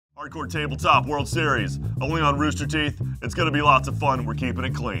Hardcore Tabletop World Series, only on Rooster Teeth. It's gonna be lots of fun. We're keeping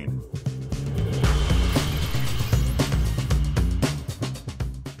it clean.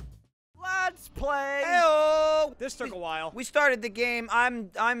 Let's play. Heyo! This took a while. We started the game.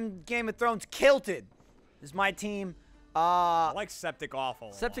 I'm Game of Thrones kilted. This is my team. I like Septic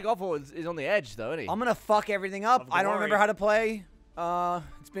Awful. Septic Awful is on the edge, though, isn't he? I'm gonna fuck everything up. I don't remember how to play.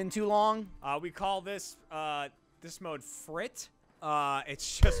 It's been too long. We call this mode Frit.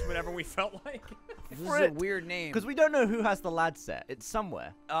 It's just whatever we felt like. This is a weird name. Because we don't know who has the lad set. It's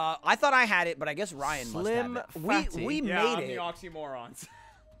somewhere. I thought I had it, but I guess Ryan Slim must have it. Fatty. We Yeah, made I'm it. the oxymorons.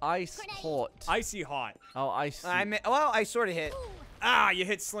 Ice hot. Icy hot. Oh, ice. Well, I sort of hit. Ah, you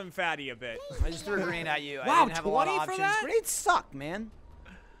hit Slim Fatty a bit. I just threw a grenade at you. Wow, I didn't have a lot of 20 for options. that? Grenades suck, man.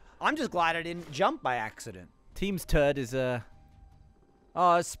 I'm just glad I didn't jump by accident. Team's turd is oh,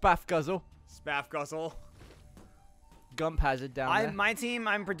 Spaff Guzzle. Spaff Guzzle. Gump Hazard down there. My team,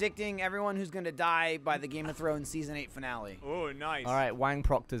 I'm predicting everyone who's gonna die by the Game of Thrones Season 8 finale. Oh, nice. All right, Wang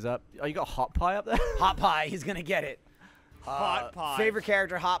Proctor's up. Oh, you got Hot Pie up there? Hot Pie, he's gonna get it. Hot Pie. Favorite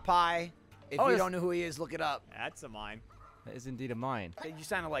character, Hot Pie. If you it's- don't know who he is, look it up. That's a mine. That is indeed a mine. You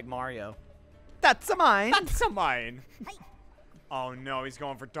sounded like Mario. That's a mine. That's a mine. Oh no, he's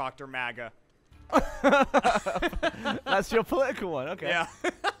going for Dr. MAGA. That's your political one. Okay. Yeah.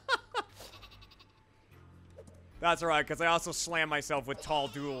 That's right, because I also slam myself with tall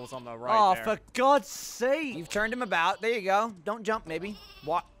duels on the right there. For God's sake! You've turned him about. There you go. Don't jump, maybe.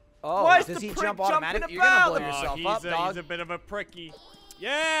 What? Oh, Why is does the he prick jump jumping automatically? You're gonna blow about? yourself he's up, dog. He's a bit of a pricky.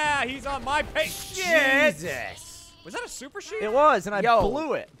 Yeah, he's on my page. Jesus. Was that a super sheep? It was, and I Yo,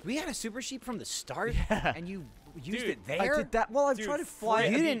 blew it. We had a super sheep from the start, Yeah. and you used Dude, it there. I did that. Well, I'm Dude, trying to fly.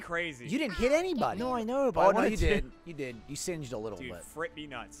 Frit You be didn't crazy. You didn't hit anybody. No, I know, but Oh I no, wanted you to. did. You did. You singed a little Dude, bit. Frit be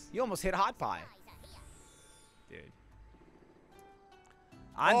nuts. You almost hit Hot Pie. Dude.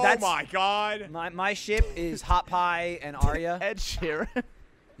 That's, my God. My ship is Hot Pie and Arya. Ed Sheeran.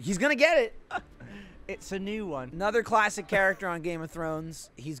 He's gonna get it. It's a new one. Another classic character on Game of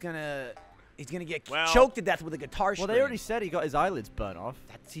Thrones. He's gonna get Well- choked to death with a guitar string. Well, they already said he got his eyelids burnt off.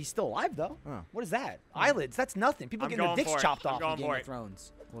 He's still alive though. Oh. What is that? Eyelids? That's nothing. People I'm getting their going dicks for it. chopped I'm off going in Game for of it.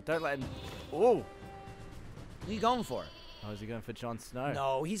 Thrones. Well, don't let him. Oh. Who are you going for? Oh, is he going for Jon Snow?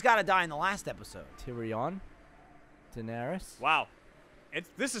 No, he's got to die in the last episode. Tyrion. Daenerys. Wow.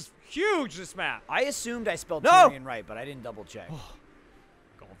 This is huge, this map. I assumed I spelled No! Tyrion right, but I didn't double check.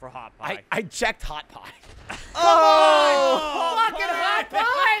 Going for Hot Pie. I checked Hot Pie. Oh! Fucking Hot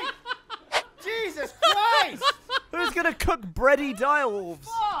Pie! Jesus Christ! Who's gonna cook bready direwolves?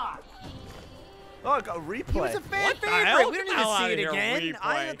 Oh, I got a replay. He was a fan What the favorite. hell? We don't Get need the to hell see outta it here, again.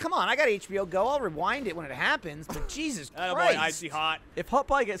 replay. Come on, I got HBO Go. I'll rewind it when it happens. But Jesus Attaboy, Christ! Icy Hot. If Hot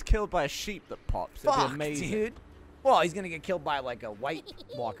Pie gets killed by a sheep that pops, it'd be Fuck, amazing. dude. Well, he's gonna get killed by like a White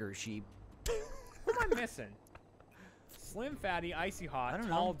Walker sheep. What am I missing? Slim Fatty, Icy Hot, I don't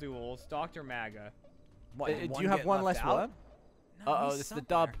Tall know. Duels, Dr. MAGA. What, Do one you have get one left less out? word? No, Uh-oh, he's this is the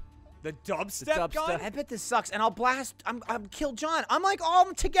somewhere. dub. The dubstep dubstep. gun? I bet this sucks, and I'll blast. I'm kill John. I'm like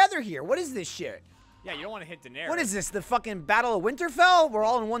all together here. What is this shit? Yeah, you don't want to hit Daenerys. What is this? The fucking Battle of Winterfell? We're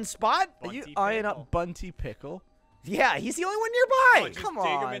all in one spot? Are you Bunty eyeing Pickle. up Bunty Pickle? Yeah, he's the only one Oh, nearby. just Come dig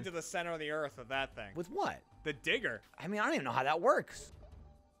him on. into the center of the earth with that thing. With what? The digger. I mean, I don't even know how that works.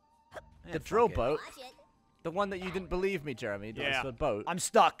 The fuck drill it. boat? The one that you didn't believe me, Jeremy. That Yeah. was the boat. I'm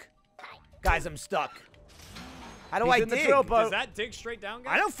stuck. Guys, I'm stuck. How do He's I in the dig? drill boat. Does that dig straight down,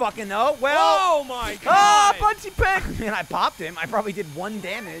 guys? I don't fucking know. Well, Oh my Ah, God! Bunty Pick! I mean, I popped him. I probably did 1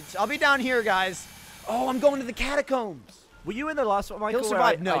 damage. I'll be down here, guys. Oh, I'm going to the catacombs. Were you in the last one, Michael? He'll where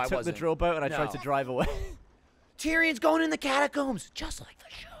survive. I, No, I I took the wasn't. drill boat and I No. tried to drive away. Tyrion's going in the catacombs, just like the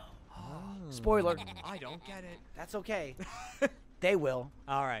show. Spoiler. I don't get it. That's okay. They will.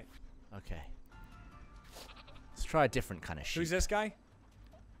 All right. Okay. Let's try a different kind of sheep. Who's this guy?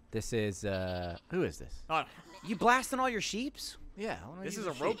 This is, who is this? Oh, You blasting all your sheeps? Yeah. this is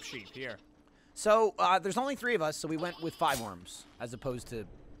a rope sheep here. So, there's only 3 of us, so we went with 5 worms, as opposed to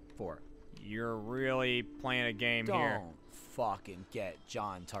 4. You're really playing a game here. Don't fucking get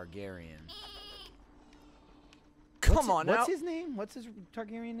Jon Targaryen. Come on now. What's his name? What's his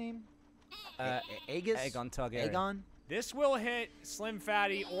Targaryen name? Aegis? Aegon Targaryen. Aegon? This will hit Slim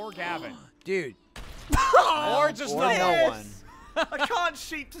Fatty or Gavin. Dude. Or just or no no one. one. I can't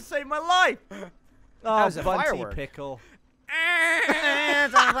sheep to save my life. Oh, was a Bunty firework. Pickle.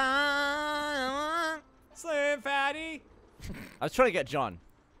 Slim Fatty. I was trying to get John.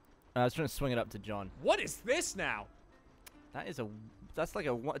 I was trying to swing it up to John. What is this now? That is that's like a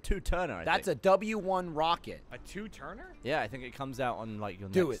 2-turner, I That's think. a W1 rocket. A 2-turner? Yeah, I think it comes out on like your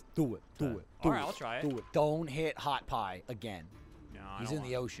Do next. it. Do it. Do it. All right, I'll try it. Do it. Don't hit Hot Pie again. No. I He's don't in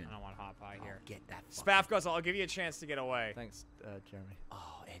the want- ocean. I don't want hot pie here. Get that. Spaff Guzzle, I'll give you a chance to get away. Thanks, Jeremy.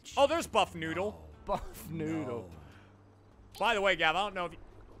 Oh, itchy. Oh, there's Buff Noodle. Buff noodle. By the way, Gav, I don't know if you...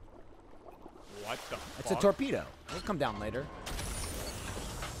 What the It's fuck? a torpedo. It'll come down later.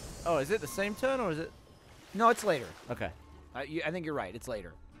 Oh, is it the same turn or is it? No, it's later. Okay. I think you're right. It's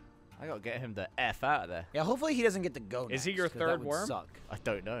later. I gotta get him the F out of there. Yeah, hopefully he doesn't get to go next. Is he your 'cause that third would worm? Suck. I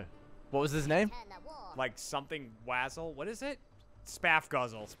don't know. What was his name? Like something Wazzle? What is it? Spaff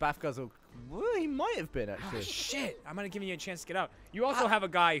Guzzle. Spaff Guzzle. Well, he might have been, actually. Shit, I'm gonna give you a chance to get out. You also have a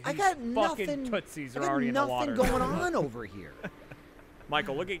guy whose I got fucking nothing. tootsies I are got already in the water. nothing going on over here.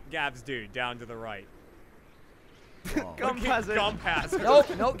 Michael, look at Gav's dude down to the right. Whoa. Gump Look at hazard. Gump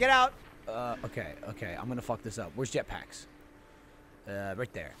hazard. Nope, get out. Okay, I'm gonna fuck this up. Where's jetpacks?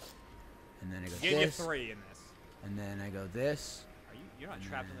 Right there. And then I go Give you this. 3 in this. And then I go this. You're not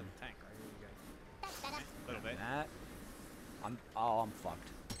trapped in the tank, right? You're good. A little bit. That. I'm fucked.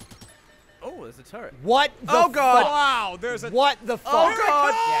 Oh, there's a turret. What? The Oh, God. Wow, there's a... What the fuck? Oh,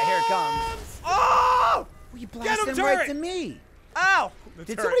 God. Yeah, here it comes. Oh! Well, you Get him, blasted right turret! to me. Ow! The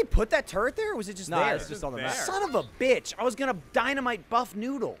Did turret. somebody put that turret there, or was it just Nah, there? it's just on the there. map. Son of a bitch! I was gonna dynamite Buff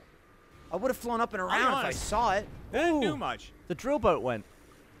Noodle. I would have flown up and around if I honest. saw it. They didn't Ooh. do much. The drill boat went.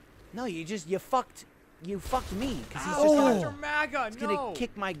 No, you fucked me because he's Oh, just Dr. Maga, gonna no.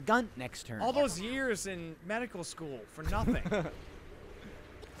 kick my gun next turn. All those years in medical school for nothing.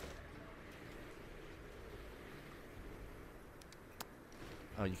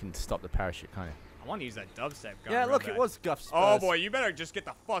 Oh, you can stop the parachute, can't you? I want to use that dubstep gun. Yeah, real look, bad. it was Guff's. Oh boy, you better just get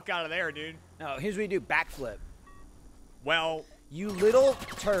the fuck out of there, dude. No, here's what you do: backflip. Well, You little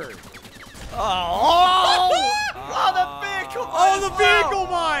turd. Oh, the vehicle! oh, the vehicle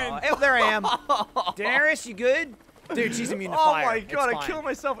mine. Oh, there I am. Daenerys, you good? Dude, she's immune to Oh fire. my It's god, I fine. killed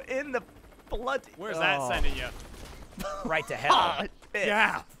myself in the blood. Where's that sending you? Right to hell.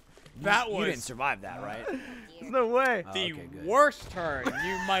 Yeah, that was You didn't survive that, right? There's no way. the Okay, good. worst turn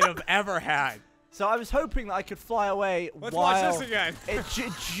you might have ever had. So I was hoping that I could fly away Let's while watch this again. it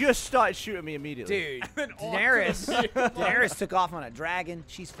just started shooting me immediately. Dude, Then off Daenerys, to the vehicle mine. Daenerys took off on a dragon.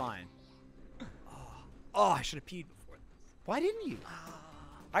 She's fine. Oh, I should have peed before. Why didn't you?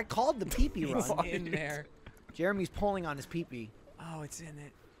 I called the pee-pee It's run. in there. Jeremy's pulling on his pee-pee. Oh, it's in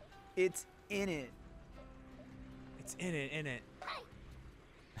it. It's in it. It's in it. In it.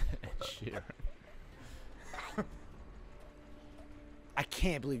 Sheeran. I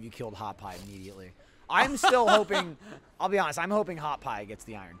can't believe you killed Hot Pie immediately. I'm still hoping, I'll be honest, I'm hoping Hot Pie gets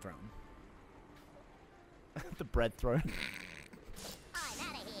the Iron Throne. The bread throne.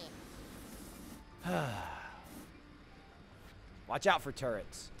 Watch out for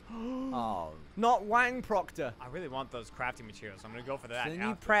turrets. Oh. Not Wang Proctor. I really want those crafting materials. I'm gonna go for that. Then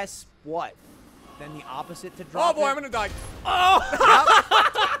you after. press what? Then the opposite to Oh drop boy, it? I'm gonna die.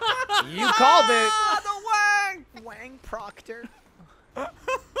 You called it. Ah, the Wang! Wang Proctor.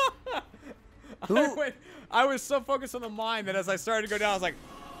 I was so focused on the mine that as I started to go down, I was like,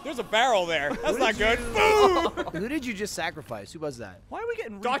 "There's a barrel there. That's not good." Boom! Who did you just sacrifice? Who was that? Why are we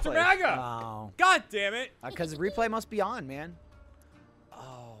getting Dr. replays? Maga. Oh. God damn it! Because the replay must be on, man.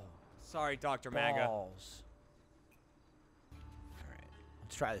 Oh. Sorry, Dr. Maga. Balls. All right.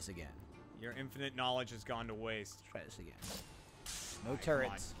 Let's try this again. Your infinite knowledge has gone to waste. Try this again. No Come on.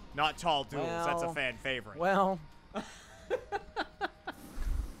 turrets. Not tall duels. That's a Well. fan favorite. Well.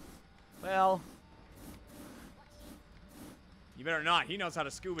 Well. You better not. He knows how to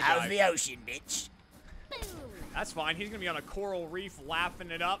scuba How's dive. the ocean, bitch? That's fine. He's gonna be on a coral reef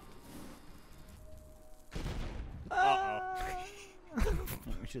laughing it up. Uh oh.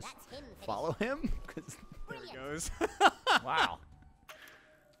 We just follow him? 'Cause- There he goes. wow.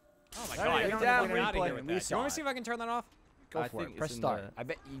 Oh my Sorry, god! I You're don't gonna know get out of replay. here with We that. saw You want me it. to see if I can turn that off? Go I for think it. Press it's in start. the- I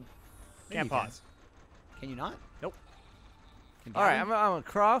bet you. Can't you can. pause. Can you not? Nope. Can All right, Gavin? I'm a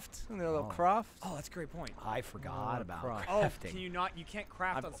craft. I'm gonna do a little Oh. craft. Oh, that's a great point. I forgot Oh, about crap. Oh, crafting. can you not? You can't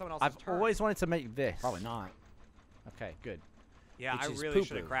craft on someone else's I've turn. always wanted to make this. Probably not. Okay, good. Yeah, which I is really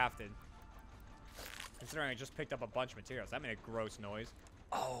should have poo-poo. crafted. Considering I just picked up a bunch of materials, that made a gross noise.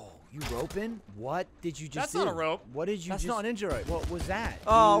 Oh, you roping? What did you just That's do? not a rope. What did you That's just... not an ninja rope. What was that?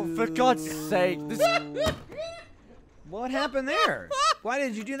 Oh, for God's sake! This What happened there? Why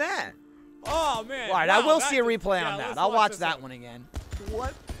did you do that? Oh man! All right, I wow, will that see a just- replay yeah, on that. let's I'll watch this that up. one again.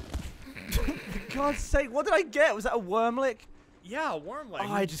 what? For God's sake! What did I get? Was that a worm lick? Yeah, a worm leg.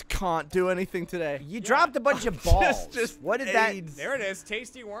 Oh, I just can't do anything today. You dropped a bunch of balls. Just what did that... AIDS. There it is,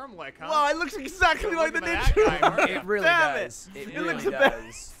 tasty worm lick, huh? Wow, it looks exactly Good like the looking at ninja that guy, rope. aren't It really Damn does. It It really looks does.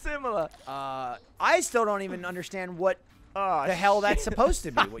 very similar. I still don't even understand what Oh, the hell that's supposed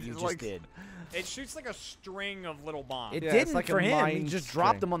to be, what you It's just like did. It shoots like a string of little bombs. It Yeah, it's didn't like a for him. He mine just string.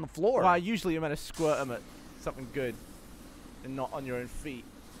 dropped them on the floor. Well, usually you're meant to squirt them at something good, and not on your own feet.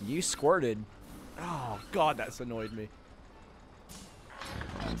 You squirted. Oh God, that's annoyed me.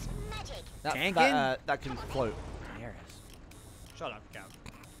 Tankin'? That can float. Shut up, Cap.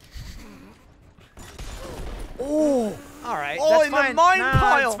 Oh, all right. Oh, that's in the fine. mine Nah,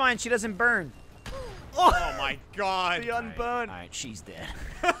 pile. It's fine. She doesn't burn. Oh my God. The unburn. All right, she's dead.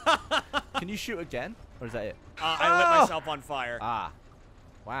 Can you shoot again, or is that it? I lit myself on fire. Ah,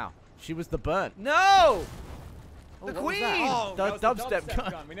 wow. She was the burnt. No, the what was queen. that? Oh, The that was the dubstep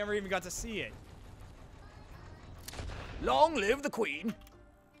gun. gun. We never even got to see it. Long live the queen.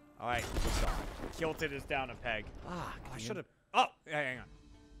 All right. Kilted is down a peg. Ah, I should have. Oh, hang on.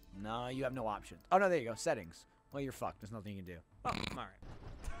 No, you have no options. Oh no, there you go. Settings. Well, you're fucked. There's nothing you can do. Oh, all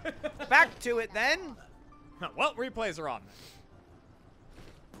right. Back to it then. Well, replays are on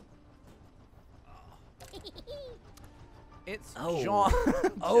then. It's Oh. John.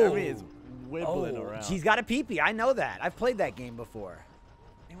 Oh. Jeremy is wibbling around. He's got a peepee. I know that. I've played that game before.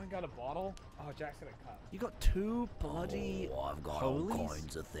 Anyone got a bottle? Oh, Jack's got a cup. You got two bloody. Oh, I've got holies? all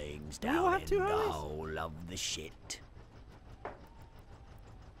kinds of things Do you down have in two the holies? hole of the shit.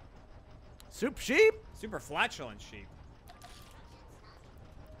 Soup sheep. Super flatulent sheep.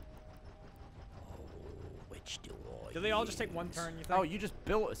 Which do I Do they all just take one use? turn, you think? Oh, you just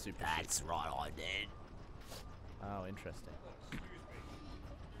built a super sheep. That's right, I did. Oh, interesting.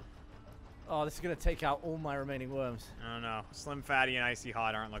 Oh, this is gonna take out all my remaining worms. I don't know. Slim Fatty and Icy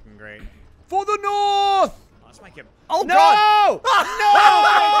Hot aren't looking great. For the north! Oh, this might get. Oh No! God!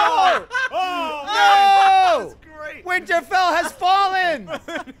 Oh, Oh, No! That's great. Winterfell has fallen!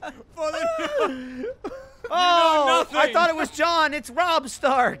 for the. Oh, nothing. I thought it was John. It's Robb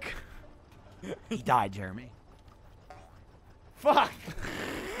Stark. He died, Jeremy. Fuck.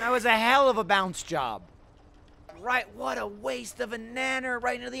 That was a hell of a bounce job. Right, what a waste of a nanner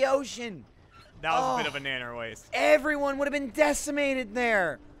right into the ocean. That was Oh. a bit of a nanner waste. Everyone would have been decimated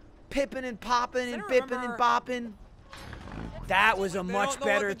there. Pippin' and poppin' and I bippin' remember- and boppin'. That was a They much don't know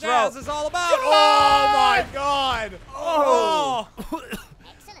better what the throw. jazz is all about. Oh my God! Oh.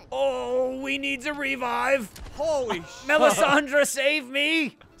 Excellent. Oh, we need to revive. Holy shit! Melisandre, save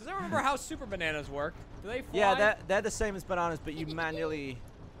me. Does anyone remember how super bananas work? Do they fly? Yeah, they're the same as bananas, but you manually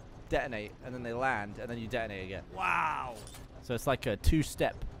detonate, and then they land, and then you detonate again. Wow. So it's like a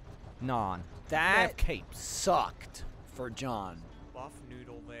two-step non. They have That capes. sucked for John. Buff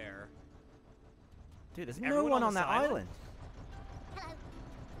noodle there. Dude, there's no Everyone one on on this that island? island. Hello.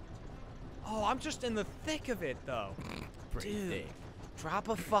 Oh, I'm just in the thick of it though. Pretty Dude, thick. drop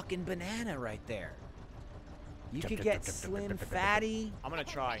a fucking banana right there. You could get Slim Fatty. I'm gonna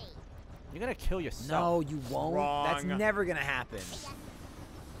try. You're gonna kill yourself. No, you won't. That's Wrong. never gonna happen.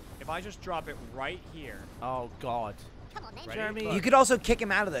 If I just drop it right here. Oh God. Come on then. Ready? Jeremy. You could also kick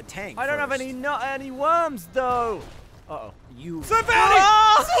him out of the tank. I don't have first. any worms though. Uh oh. You.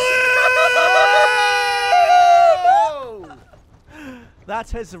 Oh! That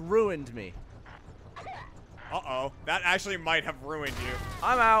has ruined me. Uh-oh. That actually might have ruined you.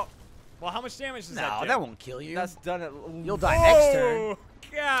 I'm out. Well, how much damage does that No, do? that won't kill you. That's done it. You'll die next turn. Oh,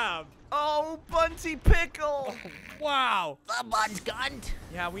 Gab. Oh, Bunty Pickle. Wow. The bud's gunned.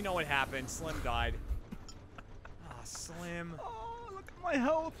 Yeah, we know what happened. Slim died. Ah, Slim. Oh, look at my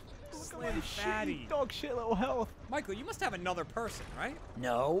health. Look Slim at my fatty. shitty dog shit little health. Michael, you must have another person, right?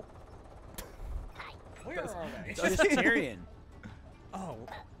 No. Where are they? It's just Tyrion. Oh.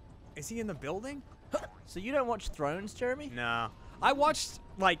 Is he in the building? So you don't watch Thrones, Jeremy? No. I watched,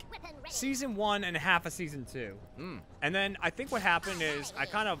 like, Weapon ready. season 1 and half of season 2. And then I think what happened is I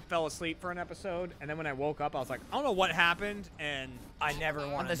kind of fell asleep for an episode, and then when I woke up, I was like, I don't know what happened, and I never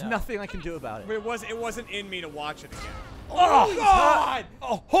want to There's know. nothing I can do about it. it wasn't in me to watch it again. Oh, God!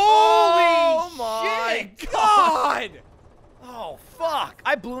 Oh, Holy my shit! God! Oh, fuck.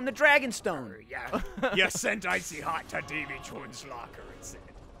 I blew him the Dragonstone. Yeah. You sent Icy Hot to Davy Jones' locker and said,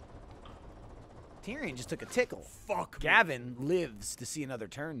 Tyrion just took a tickle. fuck me. Gavin lives to see another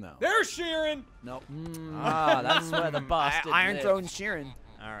turn, though. There's Sheeran! Nope. Ah, that's where the bastard Iron lives. Throne Sheeran.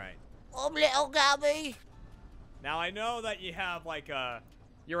 All right. Oh, little Gabby. Now I know that you have, like,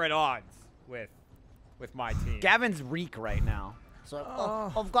 you're at odds with my team. Gavin's reek right now.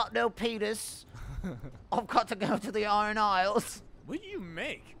 So, I've got no penis. I've got to go to the Iron Isles. What do you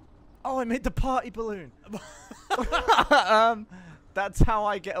make? Oh, I made the party balloon. That's how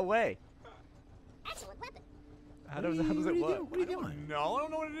I get away. Excellent weapon. How does it work? What are you doing? No, I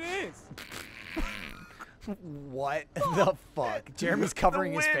don't know what it is. What the fuck? Jeremy's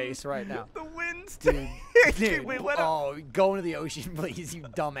covering his wind. face right now. The wind's Dude, Dude, we went up. oh, go into the ocean, please, you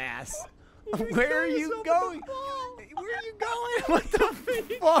dumbass. Where are you going? Where are you going? What the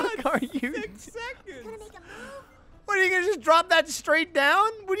fuck are you? 6 seconds. Gonna make a move? What are you gonna just drop that straight down?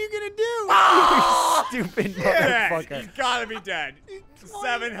 What are you gonna do? You stupid Dead. motherfucker. He's gotta be dead.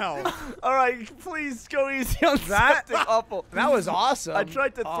 7 health. All right, please go easy on That- Septic Apple. That was awesome. I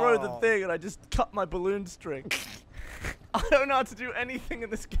tried to throw the Oh. thing and I just cut my balloon string. I don't know how to do anything in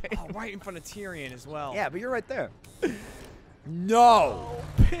this game. Oh, right in front of Tyrion as well. Yeah, but you're right there. No.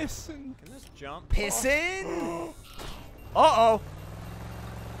 Pissing. Can this jump? Pissin'. Uh-oh.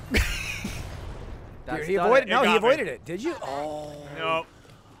 Dude, he avoided. It No, he got me. avoided it. Did you? Oh. Nope.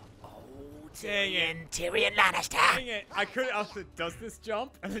 Dang it. Tyrion Lannister. Dang it. I couldn't. I was like, does this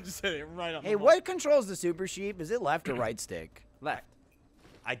jump? And then just hit it right on Hey, the ball. what controls the super sheep? Is it left or right stick? Left.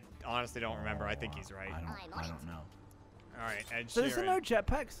 I honestly don't remember. I think he's right. I don't know. All right, Ed So there's Sheeran. no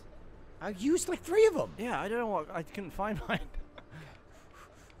jetpacks? I used like 3 of them. Yeah, I don't know what. I couldn't find mine.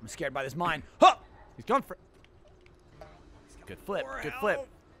 I'm scared by this mine. Huh! He's gone for it. Good flip. Poor Good flip. Hell.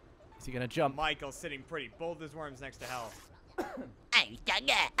 Is he gonna jump? Michael's sitting pretty bold as worms next to Hell.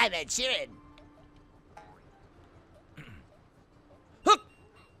 I'm Ed Sheeran.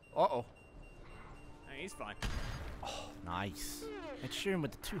 Uh-oh. Hey, he's fine. Nice. Ed Sheeran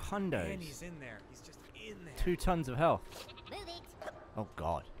with the 2 hundos. And he's in there. He's just in there. 2 tons of health. Move it. Oh,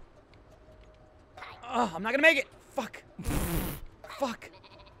 God. Oh, I'm not gonna make it. Fuck. Fuck.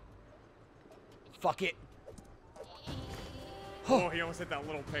 Fuck it. Oh, he almost hit that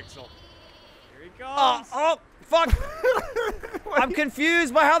little pixel. Here he Oh, comes. oh, fuck. I'm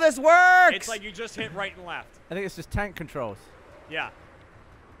confused by how this works. It's like you just hit right and left. I think it's just tank controls. Yeah.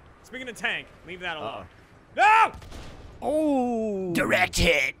 Speaking of tank, leave that alone. Uh-oh. No! Oh! direct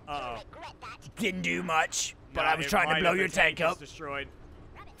hit. Uh-oh. Regret that. Didn't do much, but Yeah, I was it trying to might blow have. your The tank is up. destroyed.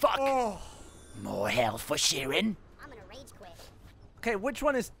 Fuck. Oh. More health for Sheeran. I'm gonna rage quit. Okay, which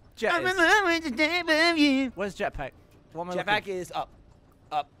one is jet? Where's jetpack? What am I Jetpack looking? is up,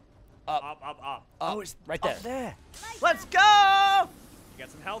 up, up, Up, up, up. up. It's right there. Up there. Let's go! You got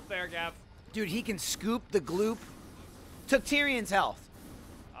some health there, Gav. Dude, he can scoop the gloop. Took Tyrion's health.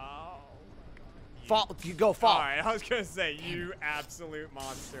 Oh. Fall. You go fall. All right, I was gonna say you absolute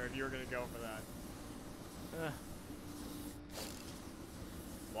monster if you were gonna go for that.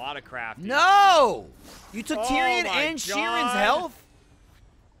 A lot of crafty. No! You took Oh Tyrion my and Sheeran's God. health?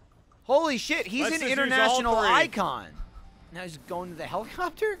 Holy shit, he's Let's an just use all international 3. icon. Now he's going to the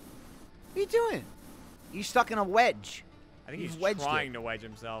helicopter? What are you doing? He's stuck in a wedge. I think he's wedged trying it. to wedge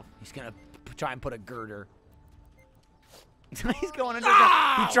himself. He's gonna try and put a girder. He's going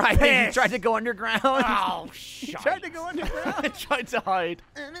underground. He tried to go underground. Oh, He tried to go underground. I tried to hide.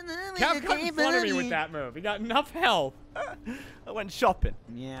 Kev got in front of me with that move. He got enough health. I went shopping.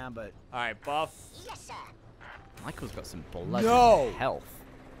 Yeah, but All right, Buff. Yes, sir. Michael's got some blood No. health.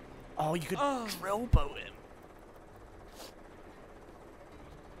 Oh, you could Oh. drill boat him.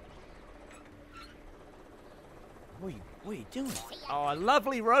 what are you doing? Oh, a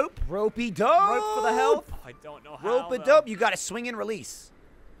lovely rope. Ropey dope. Rope for the health. I don't know how. Rope a though. dope. You gotta swing and release.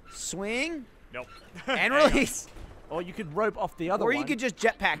 Swing Nope. and Hang on. release. Or you could rope off the other Or one. you could just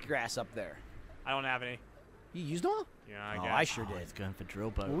jetpack your ass up there. I don't have any. You used them all? Yeah, I Oh, guess. I sure Oh, did. he's going for drill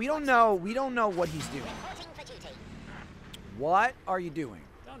boat. We don't know. We don't know what he's doing. Reporting for duty. What are you doing?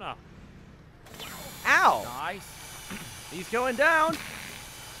 Don't know. Ow! Nice. He's going down.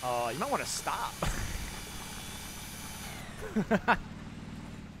 You might want to stop.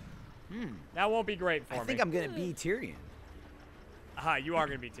 That won't be great for I me. think I'm gonna be Tyrion. You are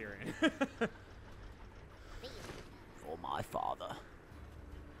gonna be Tyrion. For my father.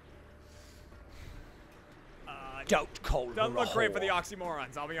 uh, Don't call her doesn't a look great for the whore.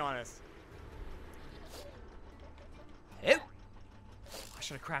 oxymorons. I'll be honest. Ew. I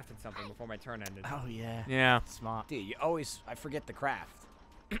should have crafted something before my turn ended. Oh, yeah. Yeah. Smart. Dude, I forget the craft.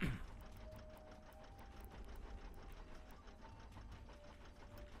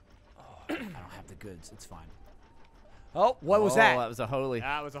 I don't have the goods. It's fine. Oh, what was Oh, that? that was a holy.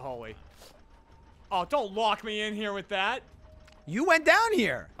 That was a holy. Oh, don't lock me in here with that. You went down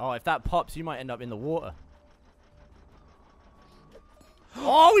here. Oh, if that pops, you might end up in the water.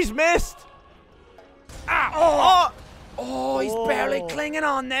 Oh, he's missed. Oh, he's barely Oh. clinging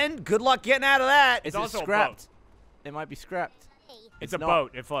on then. Good luck getting out of that. Is It's it also a scrapped? It might be scrapped. Hey, It's a not.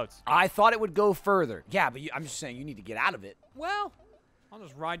 boat. It floats. I thought it would go further. Yeah, but I'm just saying you need to get out of it. Well, I'll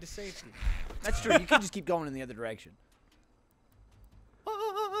just ride to safety. That's true. You can just keep going in the other direction.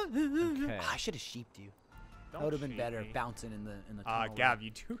 Okay. I should have sheeped you. That Don't would have been cheat better, me. bouncing in the tunnel. Gav,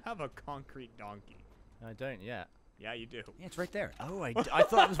 you do have a concrete donkey. I don't yet. Yeah, you do. Yeah, it's right there. Oh, I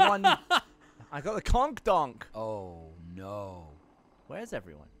thought it was one. I got the conk donk. Oh no. Where's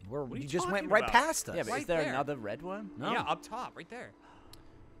everyone? We're, are you you just went talking right about? past us. Yeah, but Right is there there. another red worm? No. Yeah, up top, right there.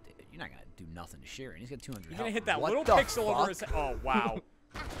 You're not gonna do nothing to Sheeran. He's got 200. You're gonna health. hit that What little the pixel over fuck? his head. Oh, wow.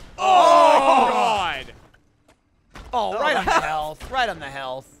 Oh, my God. Oh, right on the health. Right on the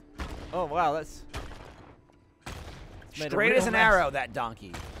health. Oh wow, that's made a Straight real as an mess. arrow, that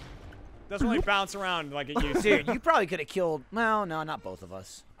donkey. Doesn't really bounce around like it used to. Dude, you probably could have killed. Well, no, not both of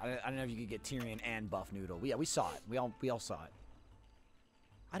us. I don't know if you could get Tyrion and Buff Noodle. Yeah, we saw it. We all saw it.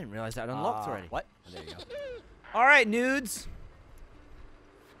 I didn't realize that unlocked already. What? Oh, there you go. All right, nudes.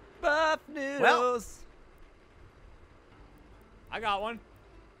 Buff noodles. I got one.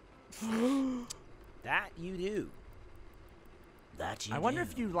 That you do. That you I wonder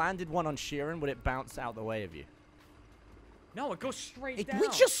do. if you landed one on Sheeran, would it bounce out the way of you? No, it goes straight down. We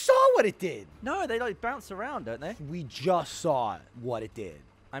just saw what it did. No, they like bounce around, don't they? We just saw what it did.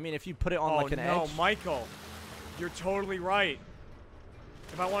 I mean, if you put it on Oh, like an no, edge. Michael. You're totally right.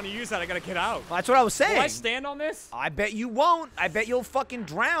 If I want to use that, I gotta get out. Well, that's what I was saying. Will I stand on this? I bet you won't. I bet you'll fucking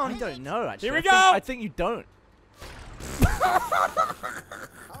drown. I don't know, actually. Here we I think- go! I think you don't.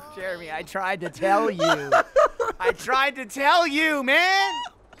 Jeremy, I tried to tell you. I tried to tell you, man.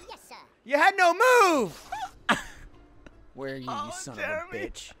 Yes, sir. You had no move. Where are you, you son of a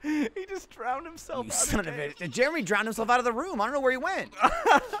bitch? He just drowned himself. You son of a bitch. Jeremy drowned himself out of the room. I don't know where he went.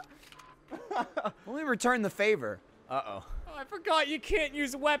 Let me return the favor. Uh-oh. Oh, I forgot you can't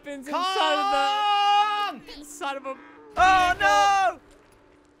use weapons Kong! inside of a. Oh no!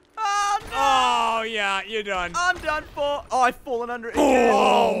 Oh no! Oh yeah, you're done. I'm done for. Oh, I've fallen under it again.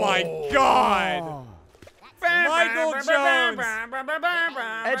 Oh my God! Michael Jones.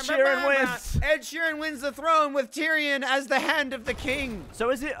 Ed Sheeran wins. Ed Sheeran wins the throne with Tyrion as the hand of the king.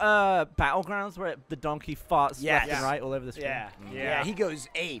 So is it Battlegrounds where the donkey farts Yes. left and right all over the screen? Yeah, he goes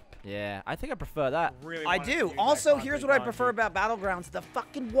ape. Yeah, I think I prefer that. Really I wanted to do. use that Also, concrete here's what I donkey. prefer about Battlegrounds: the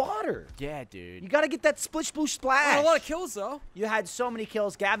fucking water. Yeah, dude. You gotta get that splish sploosh splash. Oh, a lot of kills though. You had so many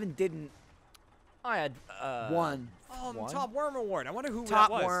kills. Gavin didn't. I had One. Top worm award. I wonder who Top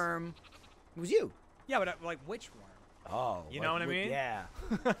that was. worm. It was you. Yeah, but like which worm? Oh. You know what I mean? Yeah.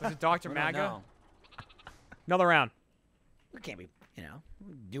 Was it Dr. We don't Maga? know. Another round. It can't be,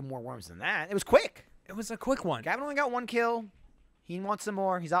 do more worms than that. It was quick. It was a quick one. Gavin only got one kill. He wants some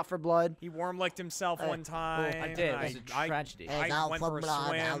more. He's out for blood. He worm licked himself one time. I did. It was a tragedy. I went for a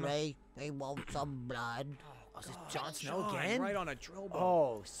swim. Harry. They want some blood. Oh, is it Jon Snow John, again? Right on a drill boat.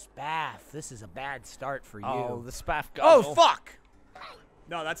 Oh, Spaff. This is a bad start for you. Oh, the spaff Oh, guzzle. fuck.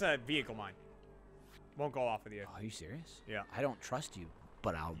 No, that's a vehicle mine. Won't go off with you. Are you serious? Yeah. I don't trust you,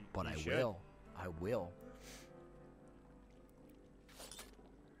 but I should. will. I will.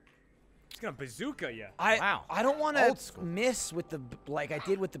 It's gonna bazooka you. Wow. I don't want Old to school. miss with the like I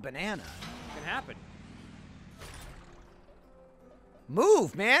did with the banana. Can happen.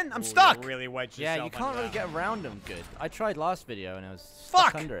 Move, man. I'm Ooh, stuck. You really wedged Yeah, yourself you can't under really that. get around them good. I tried last video and I was Fuck!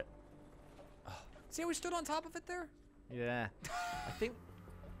 stuck under it. See how we stood on top of it there? Yeah. I think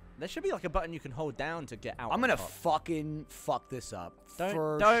there should be like a button you can hold down to get out. I'm on gonna top. fucking fuck this up Don't-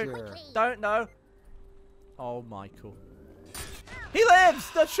 for don't. sure. Don't know. Oh, Michael. He lives!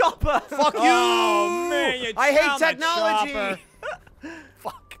 The chopper! Fuck you! Oh, man, you I hate found the technology. chopper.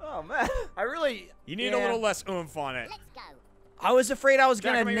 Fuck. Oh, man. I really. You need yeah. a little less oomph on it. Let's go. I was afraid I was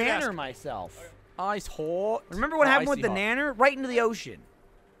Jack, gonna come at your nanner desk. myself. Ice hot. Remember what Oh, happened with icy the hot. nanner? Right into the ocean.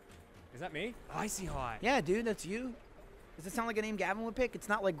 Is that me? Icy hot. Yeah, dude, that's you. Does it sound like a name Gavin would pick? It's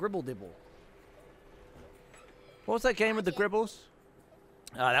not like Gribble Dibble. What was that game with the gribbles?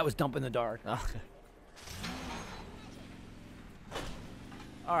 That was Dump in the Dark. Okay.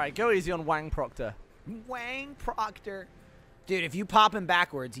 Alright, go easy on Wang Proctor. Wang Proctor. Dude, if you pop him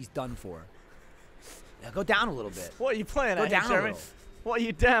backwards, he's done for. Now go down a little bit. What are you playing Go at, down a Jeremy? little. What are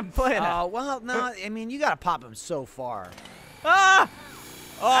you damn playing at? Oh, well, no, I mean, you gotta pop him so far. Ah!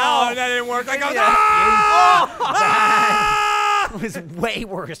 Oh, that didn't work. I got That was way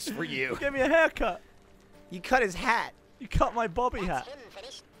worse for you. Give me a haircut. You cut his hat. You cut my bobby hat. Him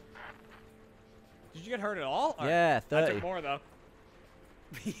finished. Did you get hurt at all? Or- Yeah, I 30. took more though.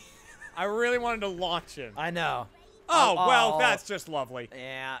 I really wanted to launch him. I know. Oh, well, oh. that's just lovely.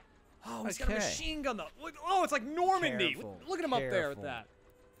 Yeah. Oh, he's got a Okay. machine gun though. Look, oh, it's like Normandy. Careful, Look at him up there with careful. that.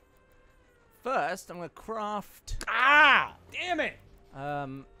 First, I'm gonna craft. Ah! Damn it.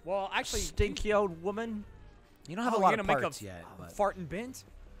 Well, actually, Stinky old woman. You don't have oh, a you're lot gonna of make parts a yet. But. fart and bint.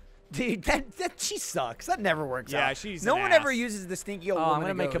 Dude, that she sucks. That never works out. Yeah, she's No an one ever ass. uses the stinky old Oh, woman. I'm gonna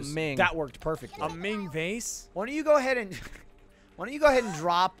and make a goes, Ming. That worked perfectly. A Ming vase. Why don't you go ahead and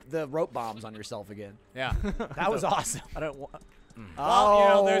drop the rope bombs on yourself again? Yeah. That was awesome. I don't want. Well, you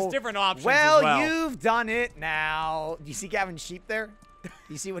know, there's different options Well, as well. you've done it now. Do you see Gavin's sheep there? Do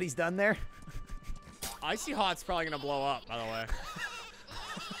you see what he's done there? Icy Hot's probably going to blow up, by the way.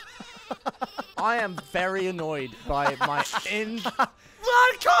 I am very annoyed by my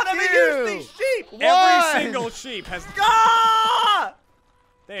I can't even use these sheep. Every single sheep has... Ah!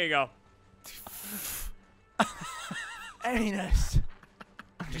 There you go. anus.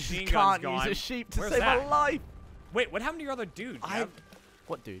 Machine Can't gun's use gone. a sheep to Where's save that? my life. Wait, what happened to your other dude?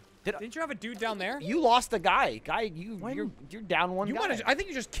 What dude? Didn't you have a dude down there? You lost a guy. You're down one guy. I think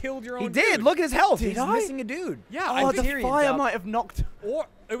you just killed your own He dude. did. Look at his health. Did He's I? missing a dude. Yeah, Oh, I the think fire might have knocked. Or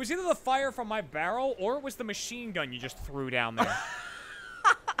it was either the fire from my barrel or it was the machine gun you just threw down there.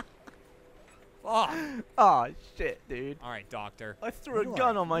 Fuck. Oh shit, dude. All right, doctor. I threw a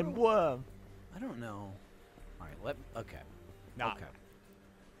gun on my worm. I don't know. All right, okay. Nah. Okay.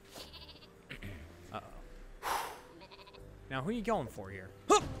 Now, who are you going for here?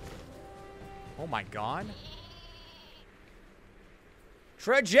 Oh my god.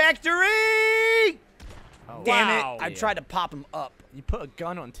 Trajectory! Oh, Damn wow. it. I tried to pop him up. You put a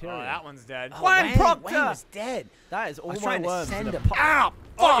gun on Tyrion. Oh, that one's dead. Oh, Wayne Proctor! Wayne was dead. That is I all was my trying to worms. send in a him. pot. Ow!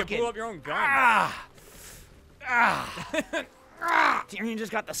 Oh, you Fucking. blew up your own gun. Tyrion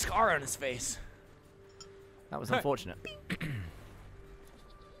just got the scar on his face. That was unfortunate.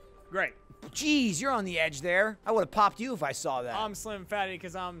 Great. Jeez, you're on the edge there. I would have popped you if I saw that. I'm Slim Fatty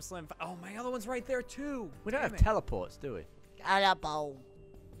because I'm Slim Oh, my other one's right there, too. We don't Damn have it. teleports, do we? Telephone.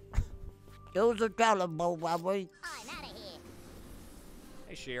 Use a telephone, baby. I'm out of here.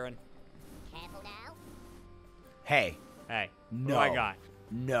 Hey, Sharon. Careful now. Hey. Hey. No. What do I got?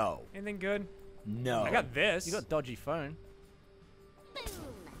 No. Anything good? No. I got this. You got a dodgy phone. Boom.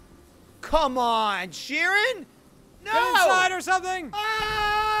 Come on, Sheeran! No! Get inside or something.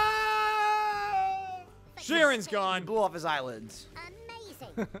 Ah! Sharon's He gone. blew off his eyelids.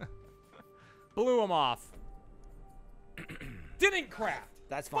 Amazing. Blew him off. Didn't craft.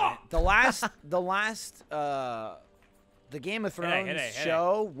 That's fine. The last, the Game of Thrones Hit it.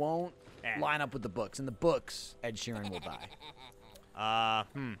 show won't Eh. line up with the books. In the books, Ed Sheeran will die. All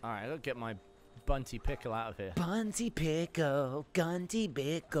right, I'll get my Bunty pickle out of here. Bunty pickle, gunty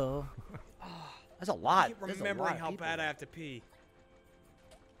pickle. That's a I lot. keep There's a remembering lot of how people. bad I have to pee.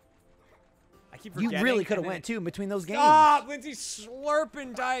 I keep You forgetting. really could have and then went too in between those games. Stop! Lindsay's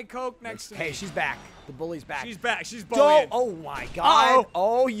slurping Diet Coke next to me. Hey, she's back. The bully's back. She's back. She's Don't. bullying. Oh my God. Uh-oh.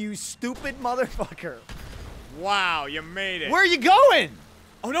 Oh, you stupid motherfucker. Wow, you made it. Where are you going?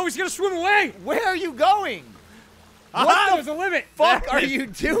 Oh no, he's gonna swim away. Where are you going? Aha, What the there's a limit. fuck There are it is. you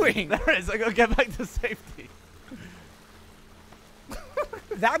doing? There it is. I gotta get back to safety.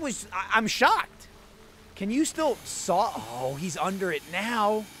 That was. I'm shocked. Can you still saw? Oh, he's under it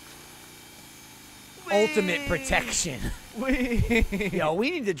now. Ultimate protection. Yo,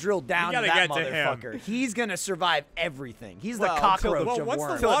 we need to drill down to gotta that get to him. motherfucker. He's gonna survive everything. He's Well, the until the- cockroach Well, of once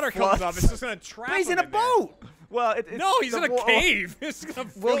worms. the water Till it comes up, it's just gonna trap But he's him in a there. boat. Well, it's No, he's the in a water- cave. It's gonna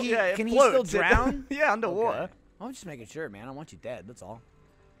Will fill- he? Yeah, it Can he still floats. drown? Yeah, underwater. Okay. I'm just making sure, man. I want you dead. That's all.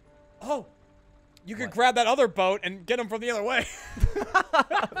 Oh, you could What? grab that other boat and get him from the other way.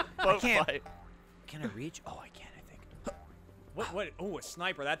 Boat can't. fight. Can I reach? Oh, I can. I think. What? Oh, a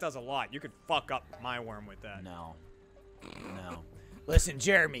sniper. That does a lot. You could fuck up my worm with that. No. No. Listen,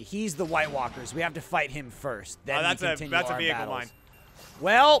 Jeremy. He's the White Walkers. We have to fight him first. Then Oh, that's we a continue that's a our vehicle battles. mine.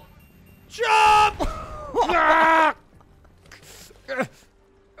 Well, jump!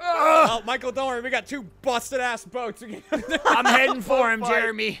 Oh, Michael, don't worry. We got two busted ass boats. I'm heading for him, Boat fight.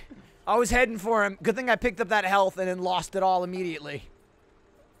 Jeremy. I was heading for him. Good thing I picked up that health and then lost it all immediately.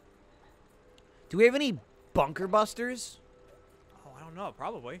 Do we have any bunker busters? Oh, I don't know.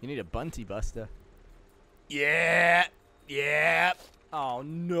 Probably. You need a Bunty buster. Yeah. Yeah. Oh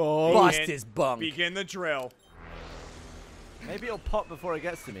no. Bust Begin- his bunk. Begin the drill. Maybe it'll pop before it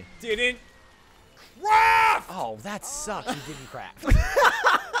gets to me. Didn't craft. Oh, that sucks. You didn't craft.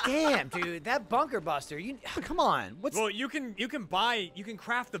 Damn, dude, that bunker buster. You come on. What's Well, you can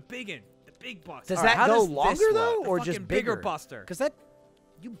craft the big one, the big buster. does All right, that how go does this longer though, work? or The just fucking bigger bigger? buster. Because that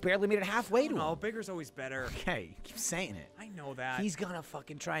you barely made it halfway to No, him. bigger's always better. Okay, keep saying it. I know that. He's gonna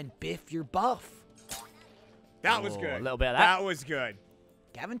fucking try and biff your buff. That was Oh, good. a little bit of that. That was good.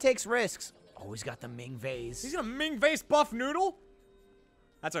 Gavin takes risks. Oh, he's got the Ming vase. He's gonna Ming face buff noodle.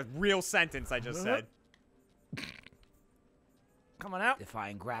 That's a real sentence I just said. Come on out.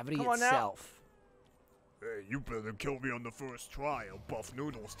 defying gravity Come on now. itself. Hey, you better kill me on the first try, or Buff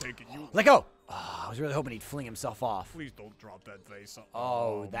Noodle's taking you. Let go. Oh, I was really hoping he'd fling himself off. Please don't drop that vase.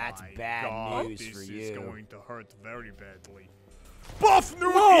 Oh, that's my bad God, news this for is you. going to hurt very badly. Buff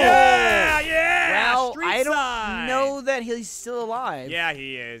Noodle! Yeah, yeah. Well, Street I don't side. know that that he's still alive. Yeah,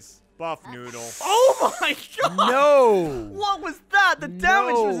 he is. Buff noodle. Oh my god! No. What was that? The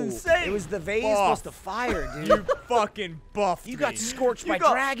damage was No. insane. It was the vase Buff. plus the fire, dude. You fucking buffed You me. got scorched by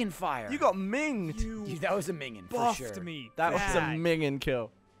got- dragon fire. You got minged. Dude, that was a minion for buffed sure. me. That was a bad. minging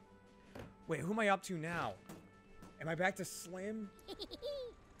kill. Wait, who am I up to now? Am I back to slim?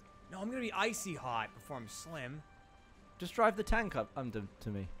 No, I'm gonna be icy hot before I'm slim. Just drive the tank up under to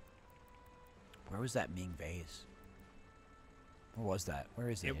me. Where was that Ming vase? Where was that? Where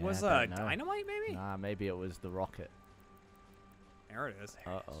is it? It was I a don't know. dynamite, maybe? Nah, maybe it was the rocket. There it is.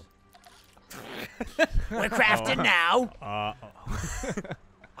 We're crafted now. Uh-oh.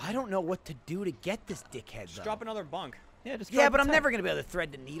 I don't know what to do to get this dickhead, Just though. drop another bunk. Yeah, just Yeah, drive but the I'm tank. never going to be able to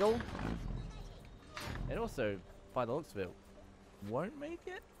thread the needle. It also, by the looks of it, won't make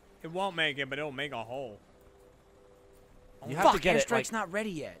it. It won't make it, but it'll make a hole. You have Fuck, to get it. airstrike's Like, not ready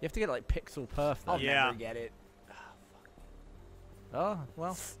yet. you have to get it like pixel perfect. I'll Yeah. never get it. Oh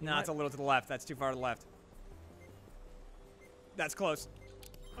well. No, it's a little to the left. That's too far to the left. That's close.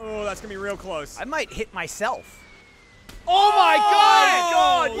 Oh, that's gonna be real close. I might hit myself. Oh my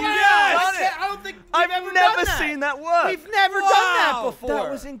god! Wow. Yes! I don't think I've done never that. seen that work. We've never done that Wow. before.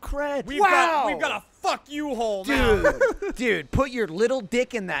 That was incredible. We've Wow. got a fuck you hole now. Dude, put your little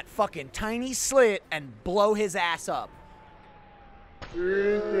dick in that fucking tiny slit and blow his ass up.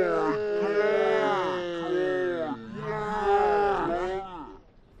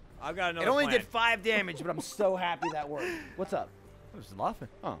 I've got another It only plan. did 5 damage, but I'm so happy that worked. What's up? I was laughing.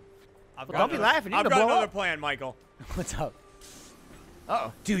 Oh. I've Well, got don't be another- laughing, you're I've gonna got blow another up. plan, Michael. What's up?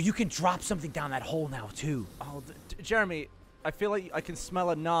 Uh-oh. Dude, you can drop something down that hole now, too. Oh, Jeremy, I feel like I can smell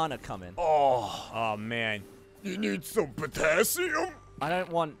a nana coming. Oh man. You need some potassium? I don't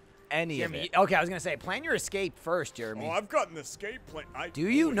want any of Jeremy, it. okay, I was going to say, plan your escape first, Jeremy. Oh, I've got an escape plan. Do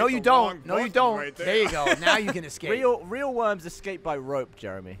you? hit No, you the wrong don't. No, you button don't. right there you go. Now you can escape. Real worms escape by rope,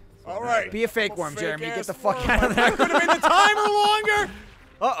 Jeremy. All right. Be a fake I'm worm, Jeremy. Get fake-ass the fuck worm. out of there. Could have made the timer longer.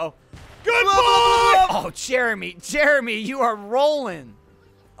 Uh-oh. Goodbye! Oh, Jeremy. Jeremy, you are rolling.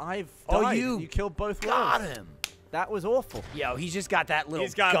 I've Oh, died. you killed both Got worms. him. That was awful. Yo, he's just got that little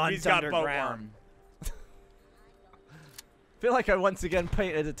He's got boat underground. I feel like I once again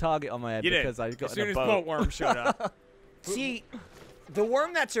painted a target on my head You did. because I got As soon in a as boat. boatworm showed up. See, the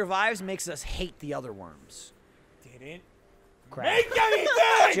worm that survives makes us hate the other worms. Didn't. Craft. anything!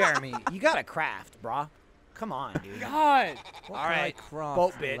 Jeremy, you gotta craft, brah. Come on, dude. God. What All can I right, craft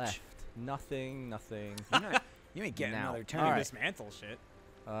boat bitch. left? Nothing, nothing. You ain't getting Now. another turn. All All right. dismantle shit.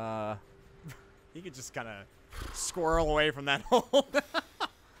 uh, He could just kind of squirrel away from that hole.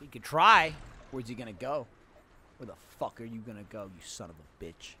 You could try. Where's he gonna go? Where the fuck are you gonna go, you son of a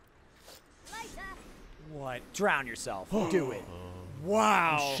bitch? Later. What? Drown yourself. Do it.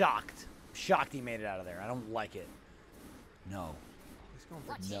 Wow. I'm shocked. Shocked he made it out of there. I don't like it. No. He's going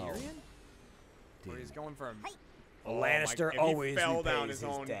for What's No. Tyrion? Or Dude. he's going for Hey. A Oh my- Lannister if always he fell down repays his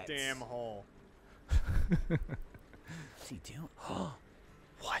own debts. damn hole. What's he doing?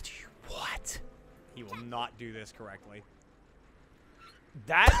 What? He will not do this correctly.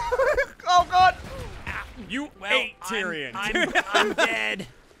 That? oh god! You Well, ate Tyrion. I'm dead.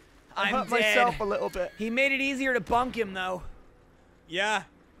 I I'm hurt dead. myself a little bit. He made it easier to bunk him, though. Yeah.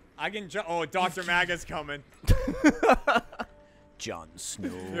 I can oh, Dr. Maga's coming. Jon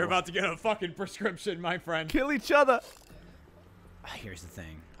Snow. You're about to get a fucking prescription, my friend. Kill each other. Here's the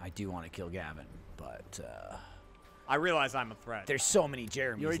thing. I do want to kill Gavin, but I realize I'm a threat. there's so many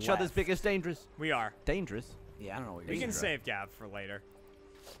Jeremys You're each left. other's biggest dangerous. We are. Dangerous? Yeah, I don't know what you're We can saying. save Gav for later.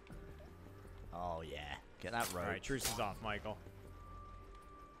 Oh, yeah. Get that rope. All right, truce is off, Michael.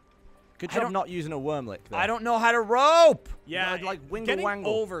 Good I job don't- not using a worm lick there. I don't know how to rope. Yeah, gotta, like, wingle getting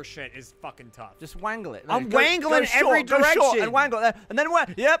wangle. over shit is fucking tough. Just wangle it. I'm Go- wangling go short, every go short direction. and wangle it there. And then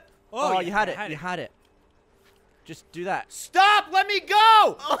yep. Oh, Oh, yeah, you had I it. had You it. had it. Just do that. Stop! Let me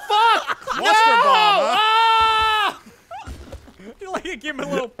go! Fuck! Cluster no! bomb, huh? Ah! You like give him a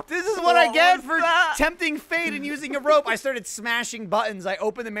little. This is what I What get was for that? tempting fate and using a rope. I started smashing buttons. I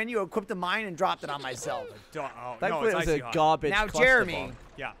opened the menu, equipped a mine, and dropped it on myself. Oh, no, Thankfully, it's it was icy a hot. garbage Now, cluster Jeremy. bomb.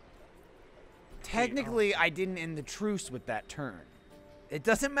 Yeah. Technically, I didn't end the truce with that turn. It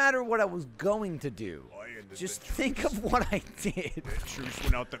doesn't matter what I was going to do. Just think of what I did. Truce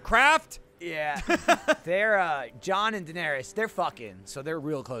went out the craft. Yeah. They're, Jon and Daenerys, they're fucking, so they're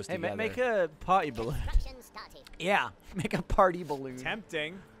real close Hey, together. make a party balloon. Construction started. Yeah, make a party balloon.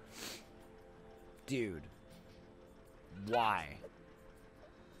 Tempting. Dude. Why?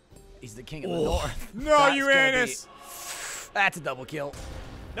 He's the king of the north. No, That's you gonna anus. That's a double kill.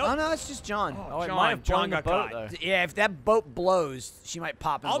 Nope. Oh, no, it's just Jon. Oh, it John- might have John blown the got boat, caught. though. Yeah, if that boat blows, she might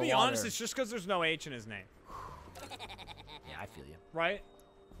pop into I'll the be water. honest, it's just because there's no H in his name. I feel you. right?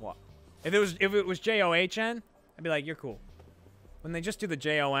 What? If it was John, I'd be like, you're cool. When they just do the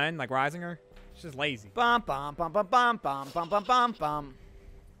Jon, like Risinger, it's just lazy. Bum bum bum bum bum bum bum bum bum bum.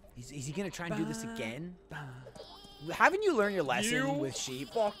 Is he gonna try and do this again? Haven't you learned your lesson with sheep?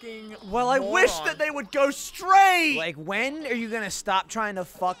 Fucking Well, I wish moron. that they would go straight. Like, when are you gonna stop trying to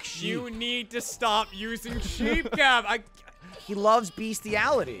fuck sheep? You need to stop using sheep, Gab. He loves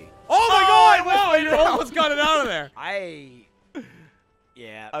bestiality. Oh my God! Wow, you almost got it out of there.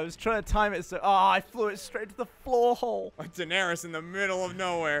 Yeah. I was trying to time it so. Oh, I flew it straight to the floor hole. Daenerys in the middle of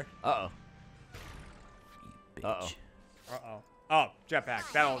nowhere. Uh oh. Bitch. Uh-oh. Uh-oh. Oh,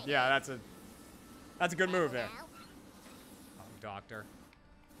 jetpack. That's a good move there. Oh, doctor.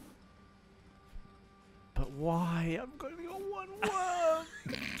 But why? I'm going to go one worm.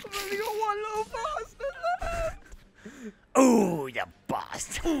 I've only got one little bastard left. Ooh, you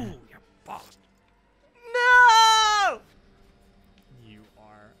bastard. Ooh, you're bossed. No! You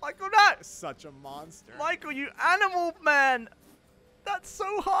are Michael, no! such a monster. Michael, you animal man! That's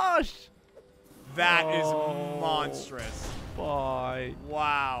so harsh. That is monstrous. Bye.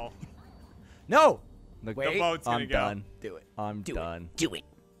 Wow. No. The Wait. boat's gonna I'm go. done. Do it. I'm Do done. it. Do it.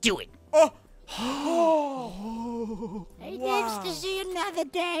 Do it. Oh! He lives to see another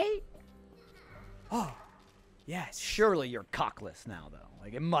day. Yes. Surely you're cockless now, though.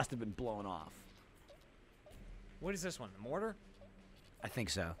 Like, it must have been blown off. What is this one? The mortar? I think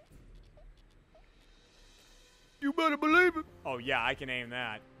so. You better believe it. Oh, yeah, I can aim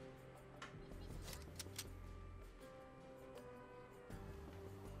that.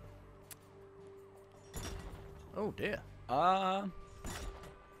 Oh dear. You're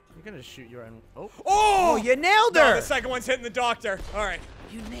gonna shoot your own. Oh. Oh, you nailed No, her! the second one's hitting the doctor. All right.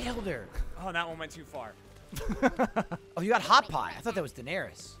 You nailed her. Oh, that one went too far. Oh, you got Hot Pie. I thought that was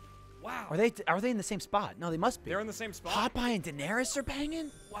Daenerys. Wow. Are they in the same spot? No, they must be. They're in the same spot? Hot Pie and Daenerys are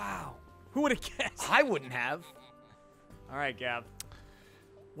banging? Wow. Who would have guessed? I wouldn't have. All right, Gab.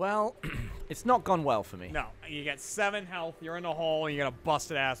 Well, it's not gone well for me. No, you get 7 health. You're in a hole, and you got a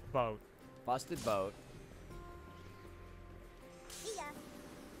busted-ass boat. Busted boat. See ya.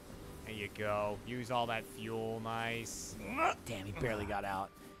 There you go. Use all that fuel. Nice. Damn, he barely got out.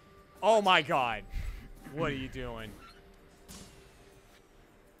 Oh, my God. What are you doing?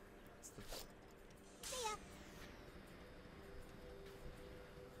 See ya.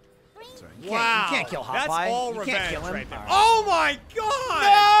 Sorry. You Wow. Can't, you can't kill Hot That's Pie. all you revenge can't kill him. right there. All Oh, my God.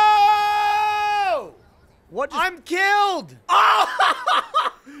 No! What? Just, I'm killed!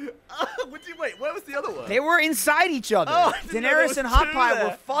 wait, where was the other one? They were inside each other. Oh, I didn't know there Daenerys was and Hot two Pie there.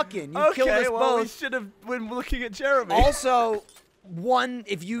 were fucking. You Okay, killed us well, we both. should have been looking at Jeremy. Also,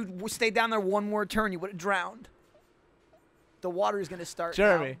 if you stayed down there one more turn, you would have drowned. The water is going to start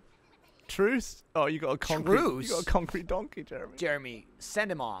Jeremy. now. Truce? Oh, you got a concrete. Truce? You got a concrete donkey, Jeremy. Jeremy, send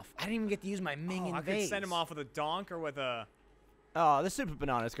him off. I didn't even get to use my minion I could vase. send him off with a donk or with a... Oh, the super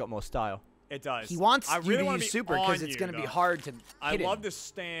banana's got more style. It does. He wants I you really to wanna use be super on because it's you, going to be though. hard to I hit love him. to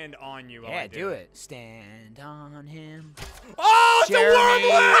stand on you while Yeah, I do it. Stand on him. Oh, it's Jeremy,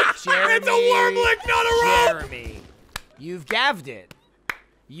 a wormlick! Jeremy, It's a wormlick, not a rope! Jeremy, you've gaffed it.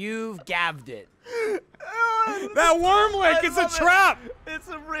 You've gaffed it. That wormlick is a love it. trap! It's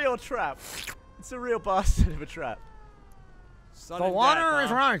a real trap. It's a real bastard of a trap. Sudden The death, water is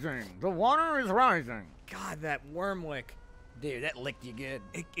huh? rising. The water is rising. God, that wormlick. Dude, that licked you good.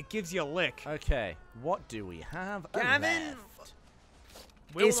 It gives you a lick. Okay, what do we have Gavin left?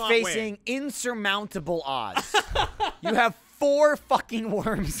 Will is not facing win. insurmountable odds. You have 4 fucking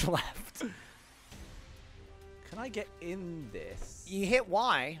worms left. Can I get in this? You hit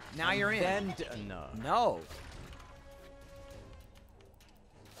Y, now you're in. Then no. No.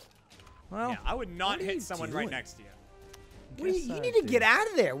 Well, Yeah, I would not what are hit you someone doing? right next to you. What are guess you I need to do. get out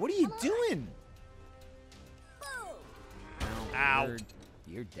of there. What are you doing? Ow.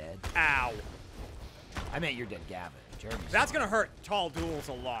 You're dead. Ow. I meant you're dead, Gavin. Jeremy's That's gonna hurt tall duels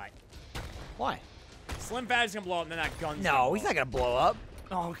a lot. Why? Slim Fatty's gonna blow up and then that gun's No, gonna he's blow not gonna blow up.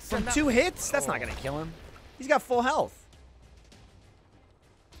 oh, From 2 hits? That's not gonna kill him. He's got full health.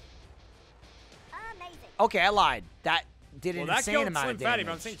 Amazing. Okay, I lied. That did Well, an that insane killed amount Slim of Fatty, damage.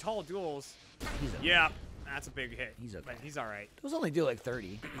 but I'm saying tall duels. He's okay. Yeah, that's a big hit. He's okay. But he's alright. Those only do like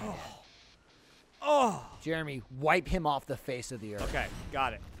 30. Oh. Jeremy, wipe him off the face of the earth. Okay,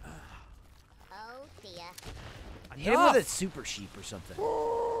 got it. Oh dear. Hit him with a super sheep or something.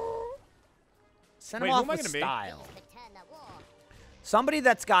 Send him Wait, who off am I with gonna be? style. Return the war. Somebody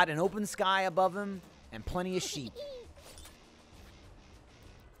that's got an open sky above him and plenty of sheep.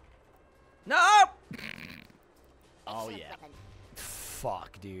 No! Oh, Excellent yeah. weapon.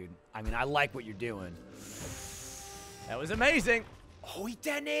 Fuck, dude. I mean, I like what you're doing. That was amazing. Oh, he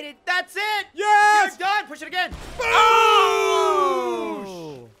detonated. That's it. Yes! You're done. Push it again. Oh!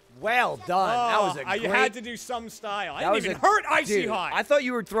 Well done. That was a I great. had to do some style. I that didn't was even a- hurt Icy Dude, Hot. I thought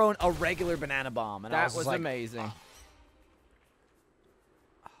you were throwing a regular banana bomb, and I That was was like, amazing.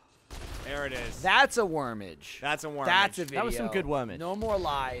 There it is. That's a wormage. That's a worm. That's a video. That was some good wormage. No more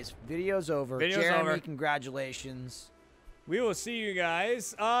lies. Video's over. Video's Jeremy, over. congratulations. We will see you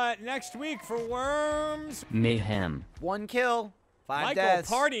guys next week for Worms. Mayhem. 1 kill, 5 Michael, deaths.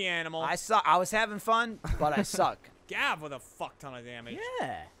 party animal. I suck. I was having fun, but I suck. Gav with a fuck ton of damage.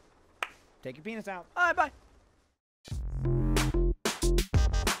 Yeah. Take your penis out. All right, bye.